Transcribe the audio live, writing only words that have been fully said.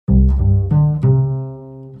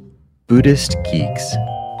Buddhist Geeks.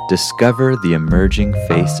 Discover the emerging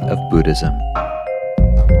face of Buddhism.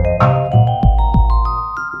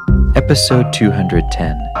 Episode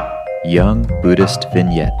 210, Young Buddhist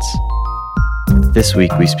Vignettes. This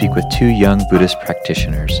week we speak with two young Buddhist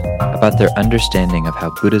practitioners about their understanding of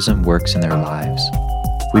how Buddhism works in their lives.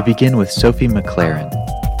 We begin with Sophie McLaren,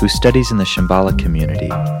 who studies in the Shambhala community,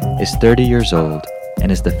 is 30 years old,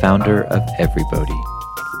 and is the founder of Everybody.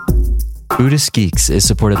 Buddhist Geeks is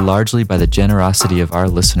supported largely by the generosity of our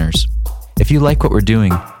listeners. If you like what we're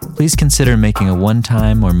doing, please consider making a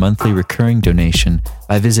one-time or monthly recurring donation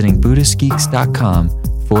by visiting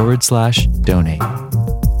BuddhistGeeks.com/donate.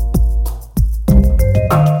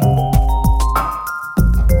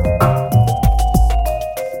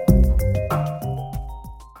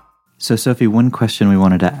 So, Sophie, one question we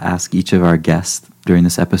wanted to ask each of our guests during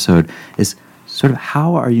this episode is sort of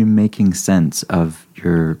how are you making sense of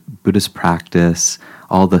your Buddhist practice,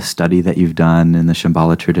 all the study that you've done in the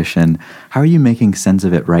Shambhala tradition? How are you making sense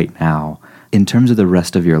of it right now in terms of the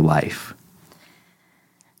rest of your life?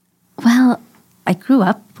 Well, I grew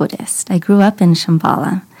up Buddhist. I grew up in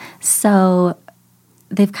Shambhala. So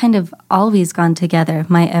they've kind of always gone together,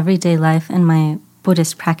 my everyday life and my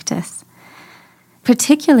Buddhist practice.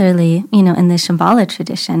 Particularly, in the Shambhala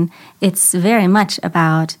tradition, it's very much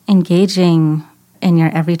about engaging in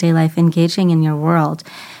your everyday life, engaging in your world,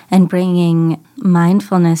 and bringing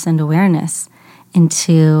mindfulness and awareness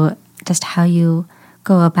into just how you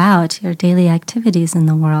go about your daily activities in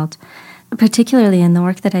the world. Particularly in the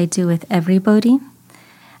work that I do with Everybody,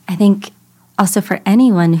 I think also for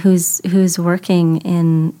anyone who's working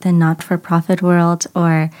in the not-for-profit world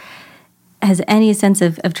or has any sense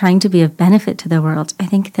of trying to be of benefit to the world, I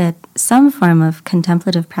think that some form of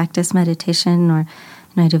contemplative practice, meditation, or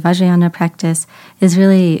I do Vajrayana practice, is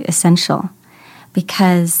really essential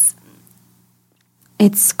because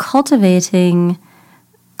it's cultivating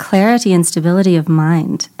clarity and stability of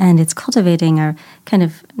mind, and it's cultivating our kind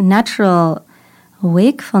of natural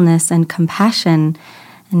wakefulness and compassion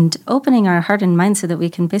and opening our heart and mind so that we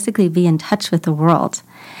can basically be in touch with the world.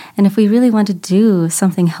 And if we really want to do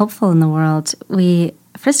something helpful in the world, we,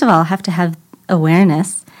 first of all, have to have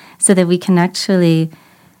awareness so that we can actually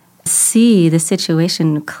see the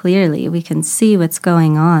situation clearly. We can see what's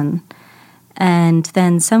going on. And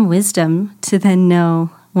then some wisdom to then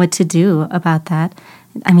know what to do about that.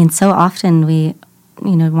 I mean, so often we,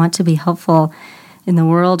 want to be helpful in the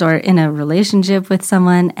world or in a relationship with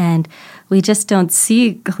someone, and we just don't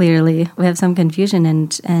see clearly. We have some confusion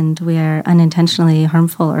and we are unintentionally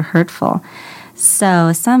harmful or hurtful.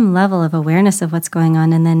 So some level of awareness of what's going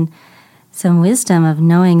on, and then some wisdom of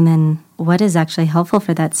knowing then what is actually helpful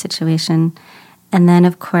for that situation. And then,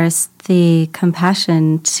 of course, the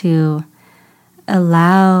compassion to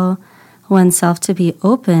allow oneself to be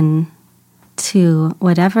open to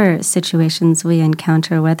whatever situations we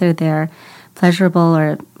encounter, whether they're pleasurable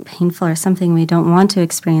or painful or something we don't want to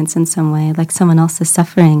experience in some way, like someone else is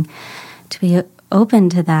suffering, to be open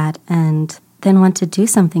to that and then want to do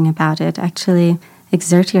something about it, actually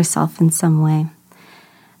exert yourself in some way.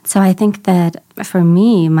 So I think that for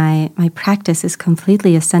me, my practice is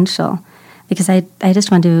completely essential because I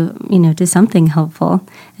just want to, do something helpful.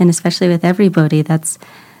 And especially with Everybody, that's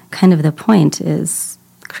kind of the point, is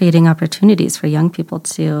creating opportunities for young people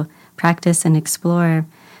to practice and explore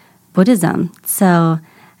Buddhism. So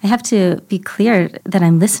I have to be clear that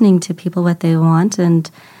I'm listening to people what they want and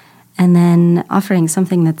then offering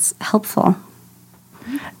something that's helpful.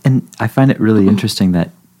 And I find it really interesting that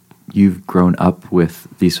you've grown up with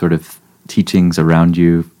these sort of teachings around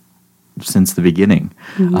you since the beginning.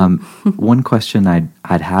 Mm-hmm. One question I'd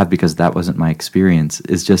have, because that wasn't my experience,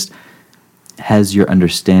 is just, has your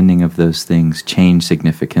understanding of those things changed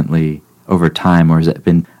significantly over time, or has it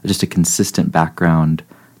been just a consistent background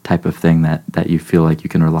type of thing that you feel like you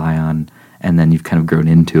can rely on, and then you've kind of grown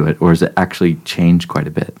into it? Or has it actually changed quite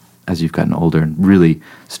a bit as you've gotten older and really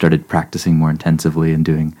started practicing more intensively and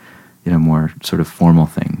doing, more sort of formal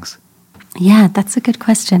things? Yeah, that's a good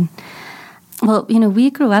question. Well, we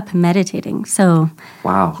grew up meditating, so...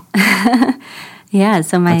 Wow. Yeah,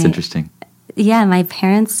 so that's interesting. Yeah, my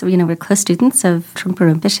parents, were close students of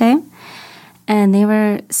Trungpa Rinpoche, and they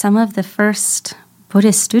were some of the first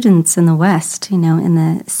Buddhist students in the West, in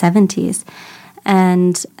the 70s.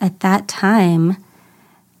 And at that time,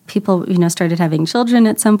 people, started having children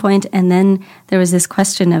at some point, and then there was this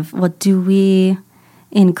question of, well, do we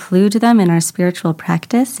include them in our spiritual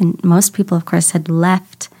practice? And most people, of course, had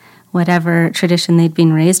left whatever tradition they'd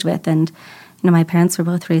been raised with. And, my parents were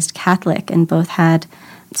both raised Catholic and both had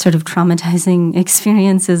sort of traumatizing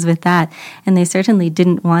experiences with that. And they certainly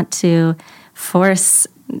didn't want to force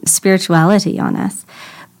spirituality on us.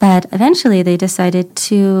 But eventually they decided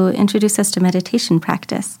to introduce us to meditation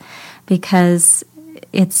practice because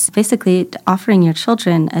it's basically offering your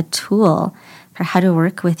children a tool for how to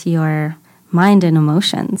work with your mind and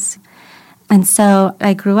emotions. And so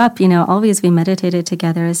I grew up, always we meditated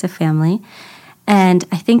together as a family. And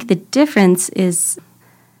I think the difference is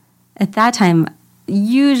at that time,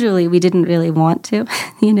 usually we didn't really want to,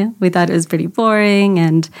 we thought it was pretty boring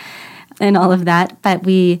and all of that. But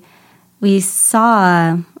we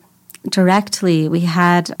saw directly, we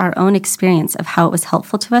had our own experience of how it was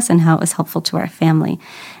helpful to us and how it was helpful to our family.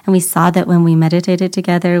 And we saw that when we meditated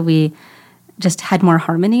together, we just had more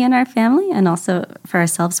harmony in our family and also for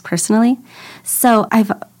ourselves personally. So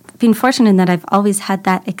I've been fortunate in that I've always had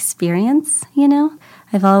that experience,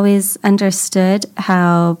 I've always understood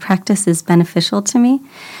how practice is beneficial to me.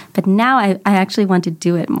 But now I actually want to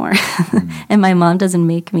do it more. And my mom doesn't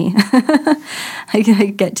make me.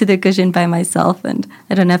 I get to the cushion by myself and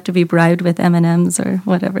I don't have to be bribed with M&Ms or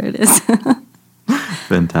whatever it is.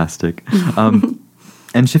 Fantastic.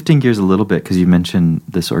 And shifting gears a little bit, because you mentioned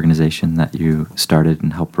this organization that you started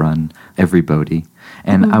and helped run, Every Bodhi.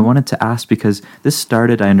 And I wanted to ask, because this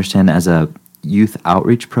started, I understand, as a youth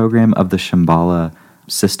outreach program of the Shambhala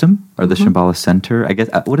system or the Shambhala Center. I guess,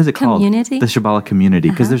 what is it called? Community? The Shambhala Community,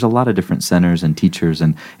 because there's a lot of different centers and teachers,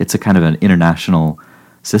 and it's a kind of an international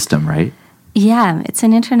system, right? Yeah, it's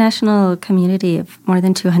an international community of more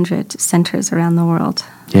than 200 centers around the world.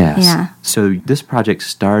 Yes. Yeah. So this project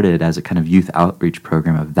started as a kind of youth outreach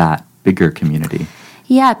program of that bigger community.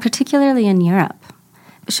 Yeah, particularly in Europe.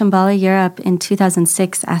 Shambhala Europe in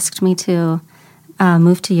 2006 asked me to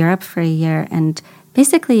move to Europe for a year and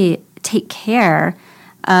basically take care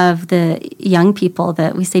of the young people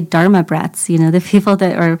that we say Dharma brats, the people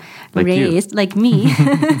that are like raised, you. like me,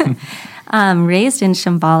 raised in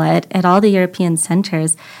Shambhala at all the European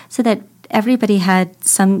centers so that everybody had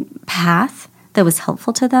some path that was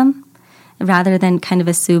helpful to them rather than kind of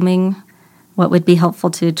assuming what would be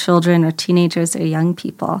helpful to children or teenagers or young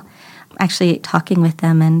people. Actually talking with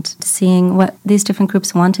them and seeing what these different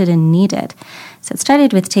groups wanted and needed. So it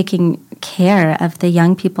started with taking care of the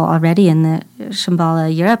young people already in the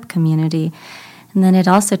Shambhala Europe community. And then it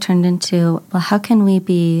also turned into, well, how can we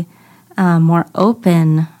be more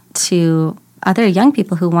open to other young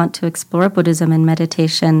people who want to explore Buddhism and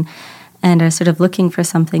meditation and are sort of looking for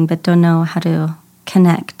something but don't know how to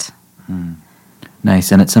connect.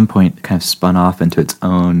 Nice. And at some point it kind of spun off into its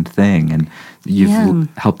own thing. And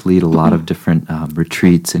you've helped lead a lot of different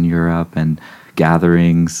retreats in Europe and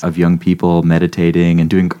gatherings of young people meditating and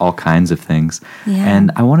doing all kinds of things. Yeah.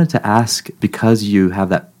 And I wanted to ask, because you have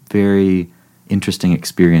that very interesting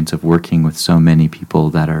experience of working with so many people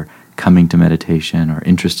that are coming to meditation or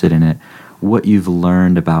interested in it, what you've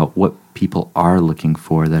learned about what people are looking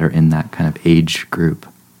for that are in that kind of age group.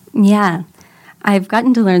 Yeah. I've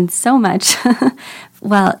gotten to learn so much.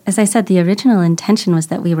 Well, as I said, the original intention was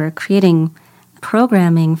that we were creating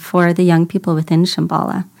programming for the young people within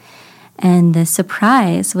Shambhala. And the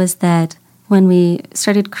surprise was that when we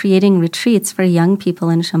started creating retreats for young people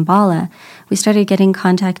in Shambhala, we started getting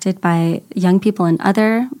contacted by young people in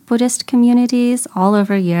other Buddhist communities all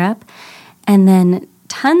over Europe, and then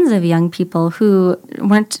tons of young people who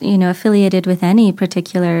weren't, affiliated with any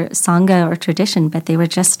particular sangha or tradition, but they were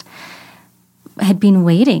just had been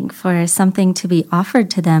waiting for something to be offered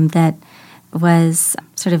to them that was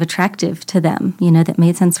sort of attractive to them, that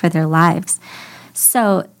made sense for their lives.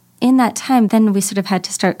 So in that time, then we sort of had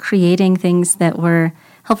to start creating things that were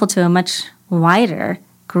helpful to a much wider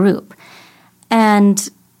group. And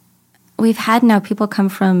we've had now people come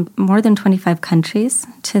from more than 25 countries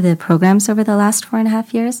to the programs over the last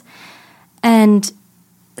 4.5 years. And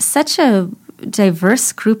such a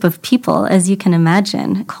diverse group of people, as you can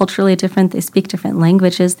imagine, culturally different. They speak different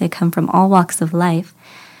languages. They come from all walks of life.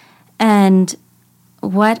 And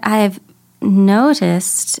what I've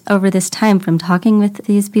noticed over this time from talking with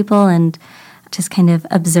these people and just kind of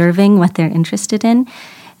observing what they're interested in,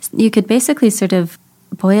 you could basically sort of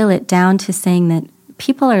boil it down to saying that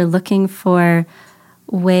people are looking for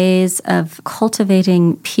ways of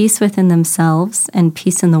cultivating peace within themselves and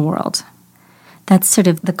peace in the world. That's sort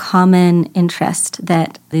of the common interest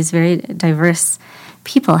that these very diverse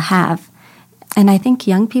people have. And I think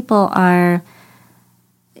young people are,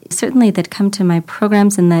 certainly that come to my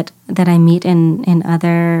programs and that I meet in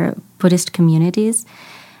other Buddhist communities,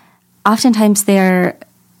 oftentimes they're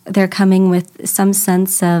coming with some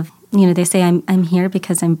sense of, they say, I'm here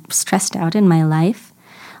because I'm stressed out in my life,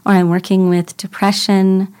 or I'm working with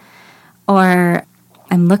depression, or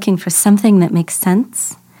I'm looking for something that makes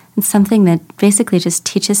sense. It's something that basically just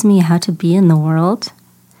teaches me how to be in the world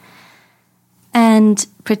And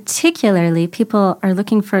particularly, people are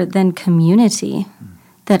looking for then community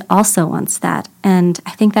that also wants that. And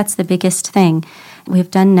I think that's the biggest thing.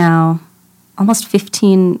 We've done now almost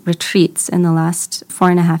 15 retreats in the last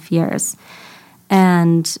 4.5 years.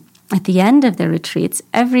 And at the end of the retreats,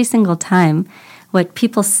 every single time, what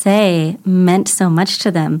people say meant so much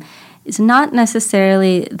to them is not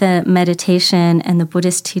necessarily the meditation and the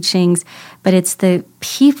Buddhist teachings, but it's the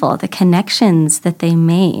people, the connections that they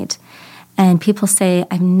made. And people say,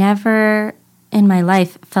 I've never in my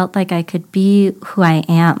life felt like I could be who I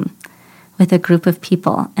am with a group of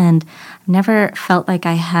people. And I've never felt like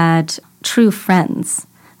I had true friends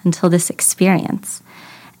until this experience.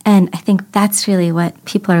 And I think that's really what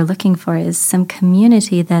people are looking for, is some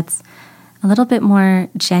community that's a little bit more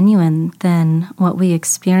genuine than what we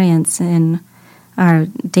experience in our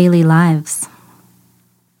daily lives.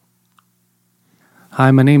 Hi,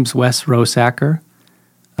 my name's Wes Rosacker.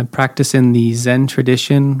 I practice in the Zen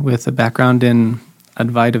tradition with a background in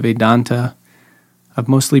Advaita Vedanta. I've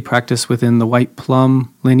mostly practiced within the White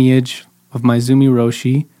Plum lineage of Maizumi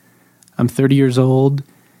Roshi. I'm 30 years old,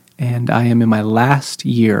 and I am in my last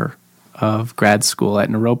year of grad school at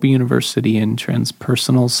Naropa University in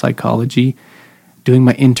transpersonal psychology, doing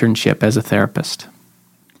my internship as a therapist.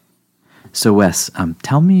 So Wes,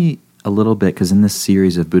 tell me a little bit, because in this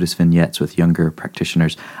series of Buddhist vignettes with younger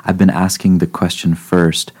practitioners, I've been asking the question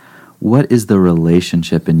first, what is the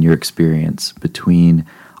relationship in your experience between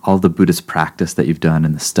all the Buddhist practice that you've done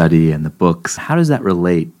and the study and the books? How does that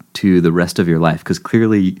relate to the rest of your life? Because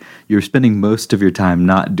clearly you're spending most of your time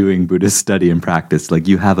not doing Buddhist study and practice. Like,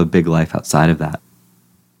 you have a big life outside of that.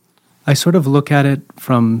 I sort of look at it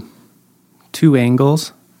from two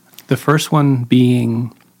angles. The first one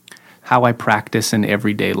being how I practice in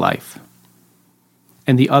everyday life,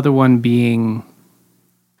 and the other one being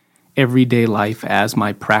everyday life as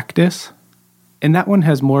my practice. And that one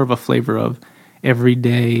has more of a flavor of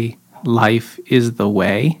everyday life is the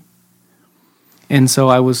way. And so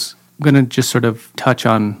I was going to just sort of touch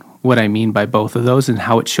on what I mean by both of those and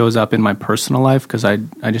how it shows up in my personal life, because I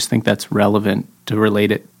just think that's relevant to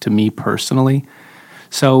relate it to me personally.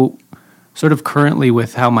 So sort of currently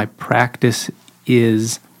with how my practice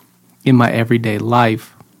is in my everyday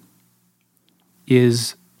life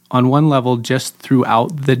is, on one level, just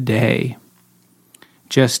throughout the day,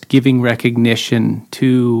 just giving recognition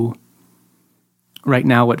to right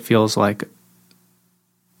now what feels like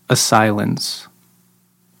a silence.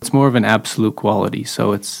 It's more of an absolute quality,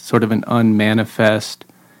 so it's sort of an unmanifest,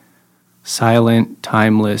 silent,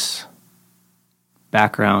 timeless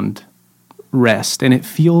background rest. And it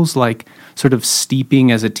feels like sort of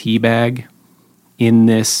steeping as a tea bag in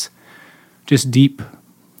this just deep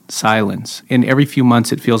silence. And every few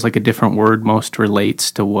months it feels like a different word most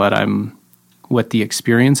relates to what the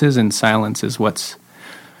experience is, and silence is what's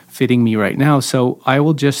fitting me right now. So I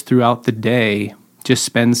will just throughout the day just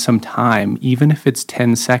spend some time, even if it's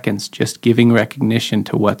 10 seconds, just giving recognition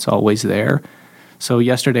to what's always there. So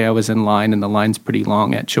yesterday I was in line, and the line's pretty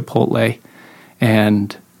long at Chipotle,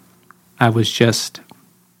 and I was just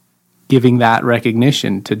giving that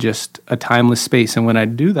recognition to just a timeless space. And when I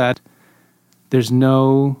do that, there's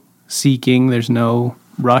no seeking, there's no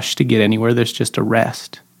rush to get anywhere, there's just a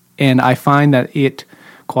rest. And I find that it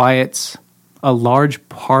quiets a large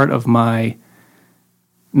part of my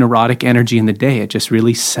neurotic energy in the day. It just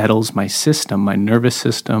really settles my system, my nervous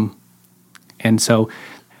system. And so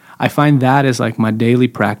I find that as like my daily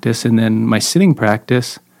practice. And then my sitting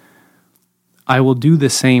practice, I will do the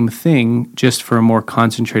same thing just for a more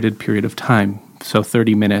concentrated period of time. So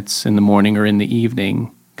 30 minutes in the morning or in the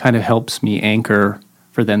evening kind of helps me anchor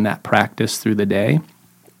for then that practice through the day.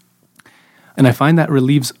 And I find that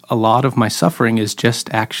relieves a lot of my suffering, is just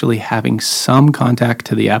actually having some contact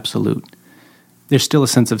to the absolute. There's still a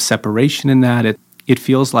sense of separation in that. It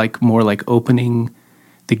feels like more like opening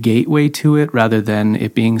the gateway to it rather than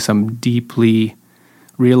it being some deeply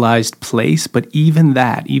realized place. But even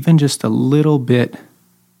that, even just a little bit,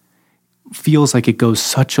 feels like it goes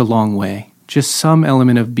such a long way. Just some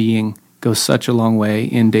element of being goes such a long way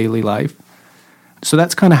in daily life. So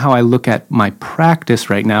that's kind of how I look at my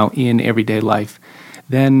practice right now in everyday life.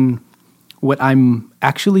 Then what I'm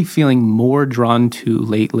actually feeling more drawn to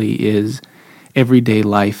lately is everyday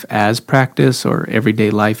life as practice, or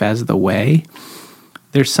everyday life as the way.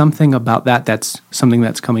 There's something about that that's something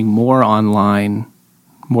that's coming more online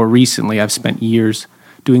more recently. I've spent years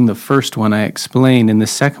doing the first one I explained, and the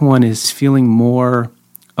second one is feeling more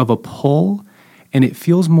of a pull, and it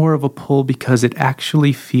feels more of a pull because it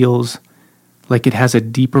actually feels like it has a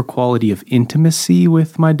deeper quality of intimacy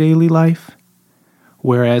with my daily life.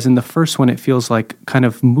 Whereas in the first one, it feels like kind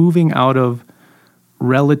of moving out of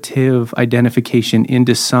relative identification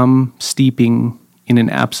into some steeping in an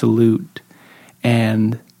absolute.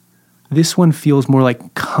 And this one feels more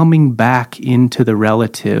like coming back into the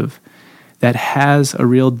relative that has a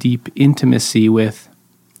real deep intimacy with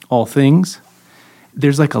all things.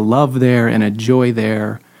 There's like a love there and a joy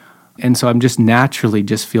there. And so I'm just naturally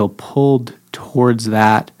just feel pulled towards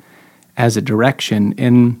that as a direction.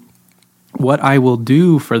 And what I will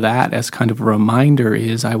do for that as kind of a reminder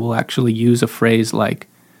is I will actually use a phrase like,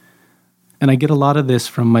 and I get a lot of this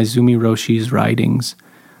from Maezumi Roshi's writings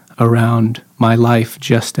around my life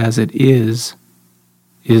just as it is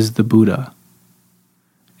the Buddha.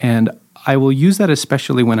 And I will use that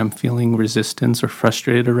especially when I'm feeling resistance or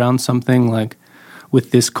frustrated around something, like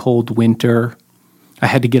with this cold winter. I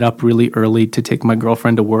had to get up really early to take my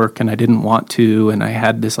girlfriend to work, and I didn't want to, and I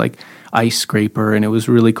had this like ice scraper, and it was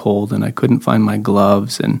really cold, and I couldn't find my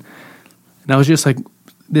gloves, and I was just like,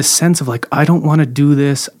 this sense of like, I don't want to do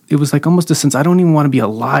this. It was like almost a sense, I don't even want to be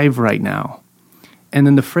alive right now. And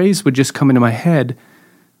then the phrase would just come into my head,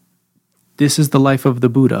 this is the life of the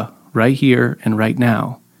Buddha, right here and right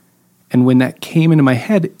now. And when that came into my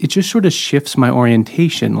head, it just sort of shifts my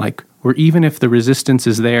orientation, like, where even if the resistance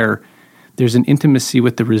is there, there's an intimacy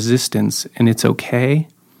with the resistance, and it's okay.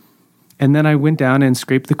 And then I went down and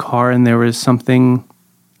scraped the car, and there was something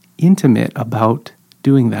intimate about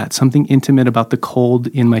doing that, something intimate about the cold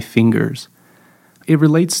in my fingers. It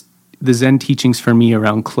relates the Zen teachings for me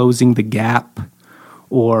around closing the gap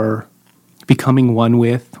or becoming one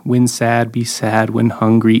with, when sad, be sad, when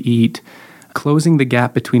hungry, eat, closing the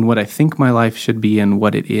gap between what I think my life should be and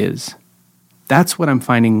what it is. That's what I'm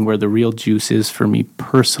finding where the real juice is for me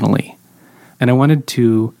personally. And I wanted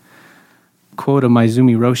to quote a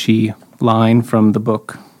Maezumi Roshi line from the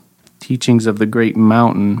book Teachings of the Great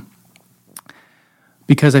Mountain,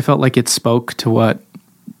 because I felt like it spoke to what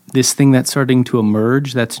this thing that's starting to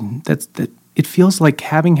emerge, that it feels like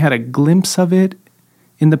having had a glimpse of it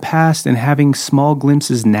in the past and having small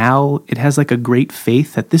glimpses now, it has like a great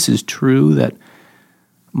faith that this is true, that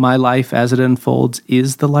my life as it unfolds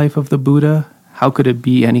is the life of the Buddha. How could it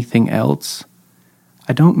be anything else?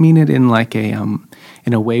 I don't mean it in like in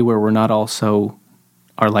a way where we're not also,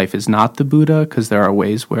 our life is not the Buddha, because there are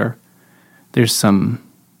ways where there's some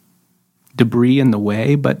debris in the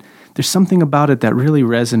way, but there's something about it that really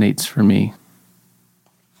resonates for me.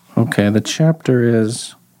 Okay, the chapter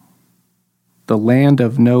is The Land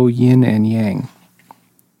of No Yin and Yang.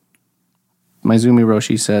 Maezumi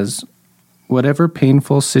Roshi says, whatever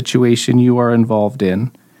painful situation you are involved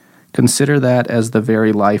in, consider that as the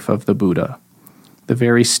very life of the Buddha, the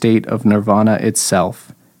very state of nirvana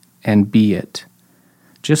itself, and be it.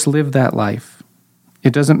 Just live that life.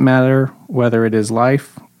 It doesn't matter whether it is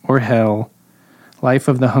life or hell, life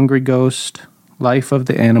of the hungry ghost, life of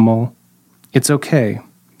the animal. It's okay.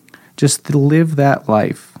 Just live that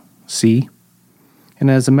life, see? And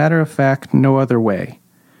as a matter of fact, no other way.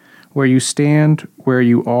 Where you stand, where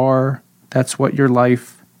you are, that's what your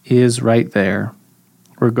life is right there.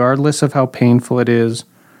 Regardless of how painful it is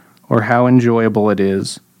or how enjoyable it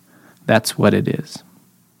is, that's what it is.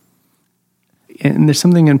 And there's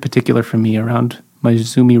something in particular for me around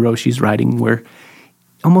Maezumi Roshi's writing where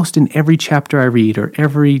almost in every chapter I read or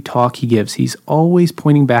every talk he gives, he's always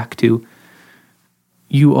pointing back to,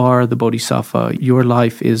 you are the Bodhisattva, your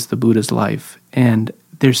life is the Buddha's life. And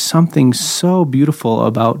there's something so beautiful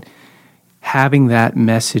about having that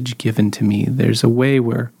message given to me. There's a way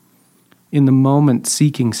where in the moment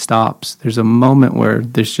seeking stops. There's a moment where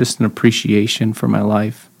there's just an appreciation for my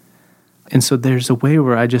life. And so there's a way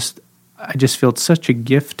where I just feel it's such a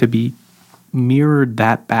gift to be mirrored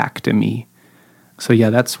that back to me. So yeah,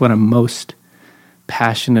 that's what I'm most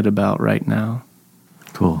passionate about right now.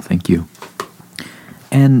 Cool, thank you.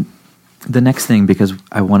 And the next thing, because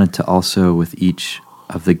I wanted to also, with each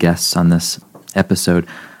of the guests on this episode,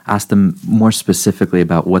 ask them more specifically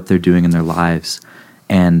about what they're doing in their lives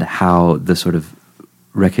and how the sort of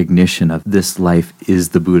recognition of this life is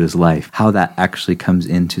the Buddha's life, how that actually comes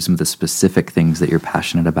into some of the specific things that you're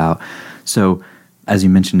passionate about. So, as you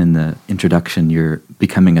mentioned in the introduction, you're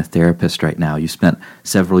becoming a therapist right now. You spent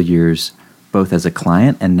several years both as a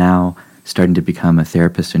client and now starting to become a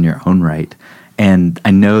therapist in your own right. And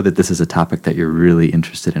I know that this is a topic that you're really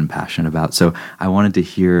interested and passionate about. So I wanted to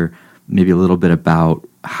hear maybe a little bit about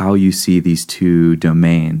how you see these two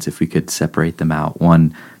domains, if we could separate them out.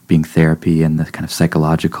 One being therapy and the kind of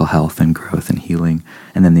psychological health and growth and healing,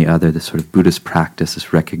 and then the other, the sort of Buddhist practice,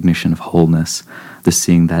 this recognition of wholeness, the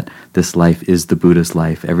seeing that this life is the Buddha's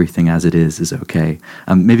life, everything as it is okay.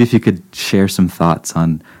 Maybe if you could share some thoughts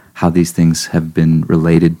on how these things have been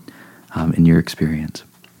related in your experience.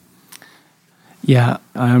 Yeah,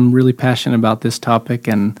 I'm really passionate about this topic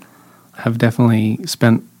and have definitely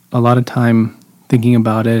spent a lot of time thinking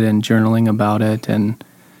about it and journaling about it and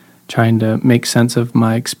trying to make sense of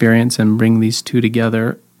my experience and bring these two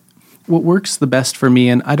together. What works the best for me,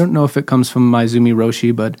 and I don't know if it comes from Maizumi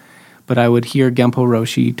Roshi, but I would hear Genpo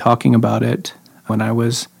Roshi talking about it when I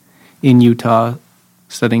was in Utah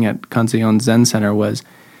studying at Kanzeon Zen Center, was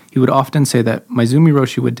he would often say that Maizumi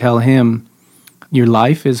Roshi would tell him, your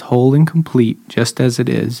life is whole and complete just as it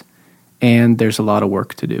is, and there's a lot of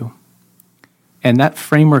work to do. And that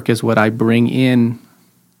framework is what I bring in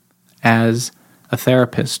as a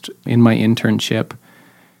therapist in my internship,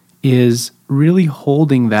 is really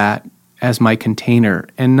holding that as my container,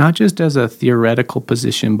 and not just as a theoretical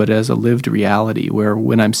position, but as a lived reality, where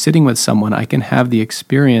when I'm sitting with someone, I can have the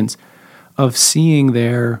experience of seeing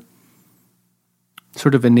their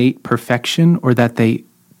sort of innate perfection, or that they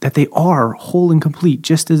are whole and complete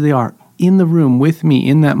just as they are in the room with me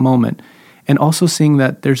in that moment, and also seeing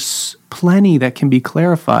that there's plenty that can be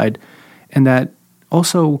clarified and that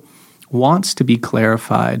also wants to be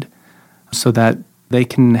clarified so that they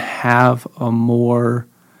can have a more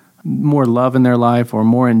love in their life or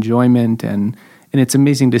more enjoyment. And it's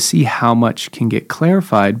amazing to see how much can get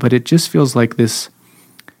clarified, but it just feels like this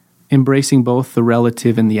embracing both the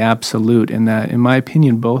relative and the absolute, and that, in my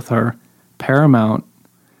opinion, both are paramount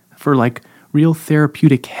for like real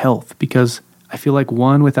therapeutic health, because I feel like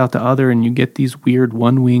one without the other, and you get these weird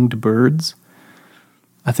one-winged birds.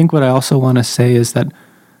 I think what I also want to say is that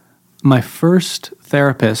my first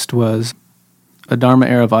therapist was a Dharma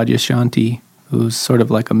era of Adyashanti, who's sort of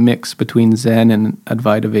like a mix between Zen and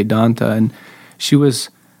Advaita Vedanta, and she was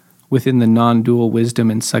within the non-dual wisdom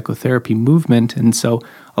and psychotherapy movement, and so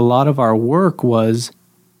a lot of our work was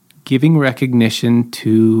giving recognition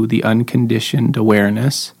to the unconditioned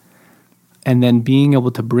awareness, and then being able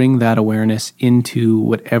to bring that awareness into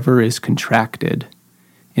whatever is contracted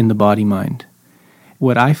in the body-mind.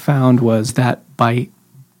 What I found was that by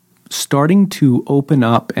starting to open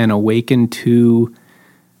up and awaken to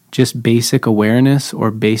just basic awareness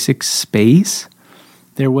or basic space,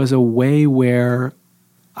 there was a way where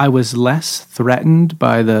I was less threatened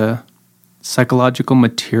by the psychological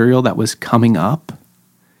material that was coming up,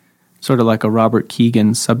 sort of like a Robert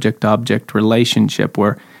Keegan subject-object relationship,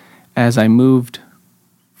 where as I moved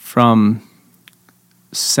from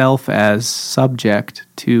self as subject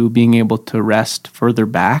to being able to rest further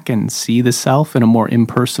back and see the self in a more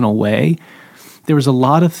impersonal way, there was a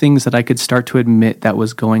lot of things that I could start to admit that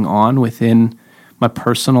was going on within my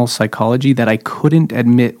personal psychology that I couldn't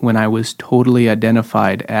admit when I was totally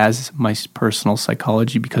identified as my personal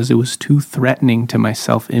psychology, because it was too threatening to my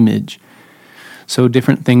self-image. So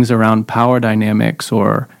different things around power dynamics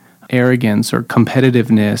or arrogance or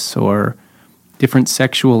competitiveness or different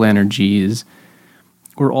sexual energies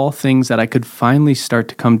were all things that I could finally start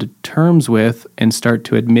to come to terms with and start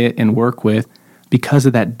to admit and work with because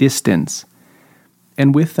of that distance.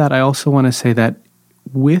 And with that, I also want to say that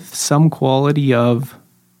with some quality of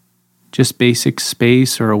just basic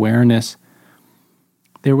space or awareness,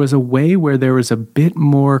 there was a way where there was a bit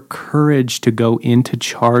more courage to go into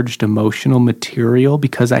charged emotional material,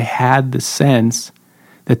 because I had the sense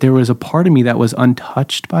that there was a part of me that was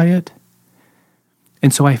untouched by it.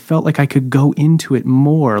 And so I felt like I could go into it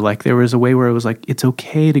more. Like there was a way where it was like, it's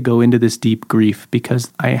okay to go into this deep grief,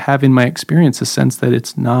 because I have in my experience a sense that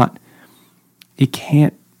it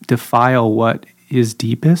can't defile what is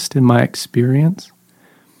deepest in my experience.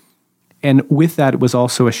 And with that, it was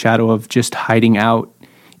also a shadow of just hiding out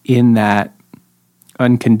in that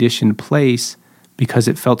unconditioned place because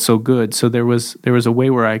it felt so good. So there was a way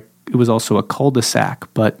where it was also a cul-de-sac,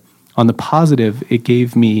 but on the positive, it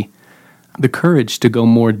gave me the courage to go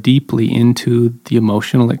more deeply into the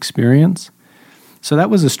emotional experience. So that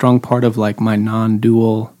was a strong part of like my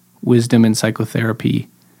non-dual wisdom and psychotherapy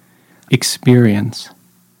experience.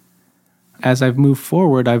 As I've moved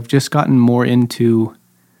forward, I've just gotten more into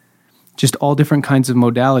just all different kinds of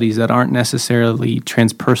modalities that aren't necessarily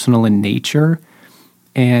transpersonal in nature.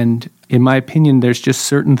 And in my opinion, there's just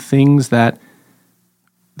certain things that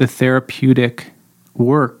the therapeutic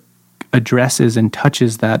work addresses and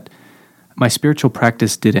touches that my spiritual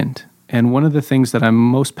practice didn't. And one of the things that I'm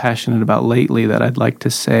most passionate about lately that I'd like to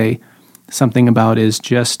say something about is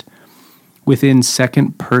just within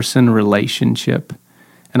second-person relationship.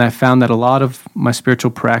 And I found that a lot of my spiritual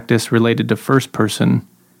practice related to first-person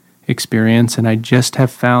experience, and I just have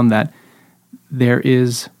found that there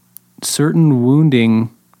is certain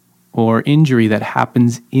wounding or injury that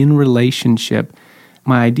happens in relationship.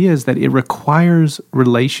 My idea is that it requires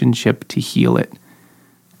relationship to heal it.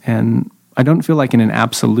 And I don't feel like in an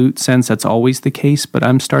absolute sense that's always the case, but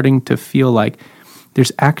I'm starting to feel like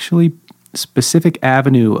there's actually specific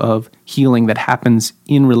avenue of healing that happens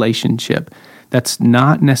in relationship that's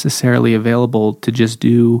not necessarily available to just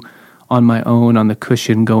do on my own on the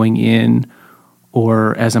cushion going in,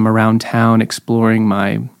 or as I'm around town exploring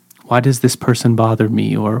why does this person bother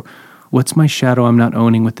me, or what's my shadow I'm not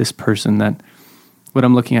owning with this person. That what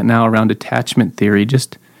I'm looking at now around attachment theory,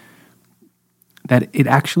 just that it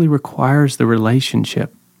actually requires the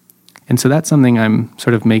relationship. And so that's something I'm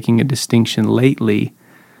sort of making a distinction lately.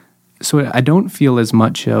 So I don't feel as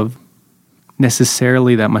much of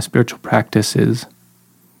necessarily that my spiritual practice is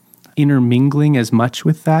intermingling as much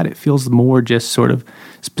with that. It feels more just sort of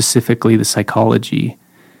specifically the psychology.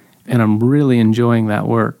 And I'm really enjoying that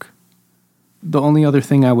work. The only other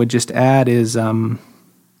thing I would just add is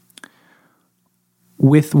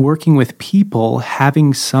with working with people,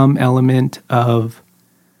 having some element of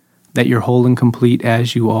that you're whole and complete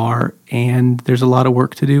as you are, and there's a lot of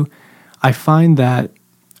work to do. I find that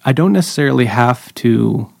I don't necessarily have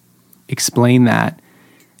to explain that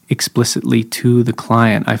explicitly to the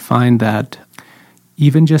client. I find that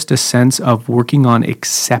even just a sense of working on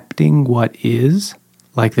accepting what is,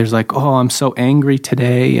 like there's like, oh, I'm so angry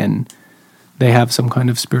today, and they have some kind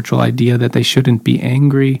of spiritual idea that they shouldn't be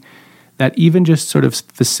angry, that even just sort of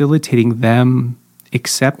facilitating them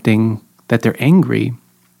accepting that they're angry,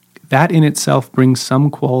 that in itself brings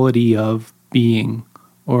some quality of being,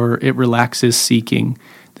 or it relaxes seeking,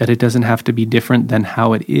 that it doesn't have to be different than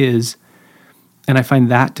how it is. And I find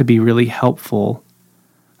that to be really helpful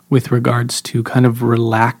with regards to kind of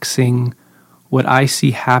relaxing what I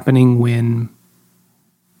see happening when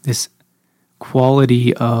this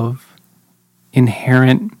quality of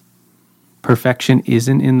inherent perfection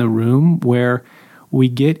isn't in the room, where we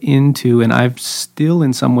get into, and I'm still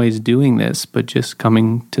in some ways doing this, but just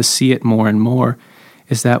coming to see it more and more,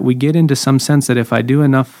 is that we get into some sense that if I do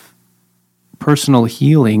enough personal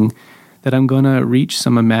healing, that I'm going to reach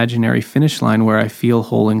some imaginary finish line where I feel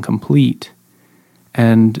whole and complete.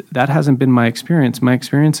 And that hasn't been my experience. My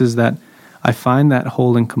experience is that I find that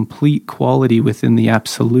whole and complete quality within the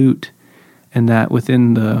absolute, and that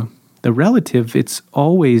within the relative, it's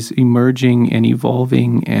always emerging and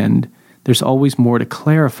evolving, and there's always more to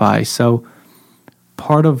clarify. So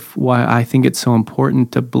part of why I think it's so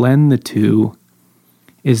important to blend the two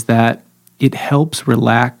is that it helps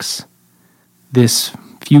relax this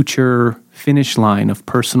future finish line of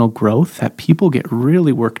personal growth that people get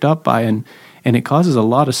really worked up by, and it causes a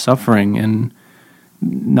lot of suffering and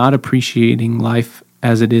not appreciating life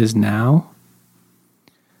as it is now.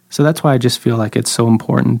 So that's why I just feel like it's so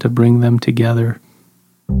important to bring them together.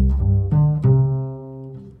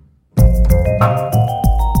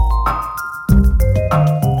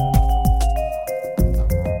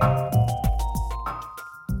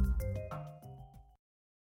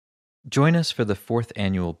 Join us for the 4th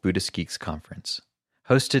Annual Buddhist Geeks Conference,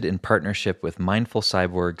 hosted in partnership with Mindful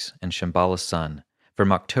Cyborgs and Shambhala Sun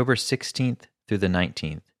from October 16th through the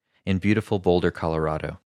 19th in beautiful Boulder,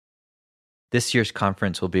 Colorado. This year's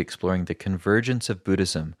conference will be exploring the convergence of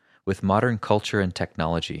Buddhism with modern culture and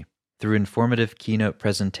technology through informative keynote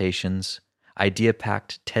presentations,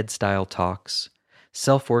 idea-packed TED-style talks,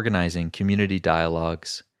 self-organizing community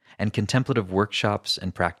dialogues, and contemplative workshops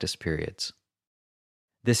and practice periods.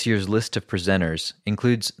 This year's list of presenters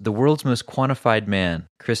includes the world's most quantified man,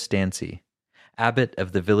 Chris Dancy, abbot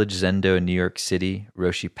of the Village Zendo in New York City,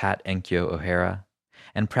 Roshi Pat Enkyo O'Hara,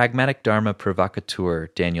 and pragmatic Dharma provocateur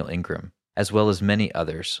Daniel Ingram, as well as many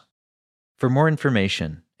others. For more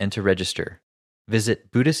information and to register,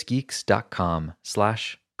 visit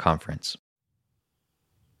buddhistgeeks.com/conference.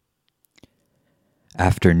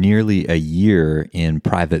 After nearly a year in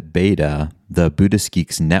private beta, the Buddhist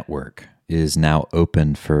Geeks Network is now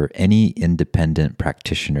open for any independent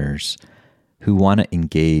practitioners who want to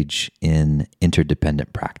engage in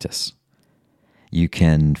interdependent practice. You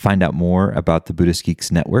can find out more about the Buddhist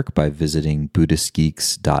Geeks Network by visiting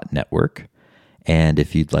buddhistgeeks.network. And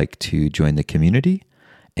if you'd like to join the community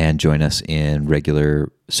and join us in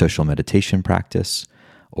regular social meditation practice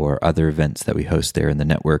or other events that we host there in the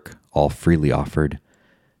network, all freely offered,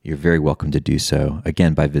 you're very welcome to do so,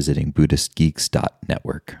 again, by visiting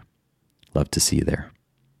buddhistgeeks.network. Love to see you there.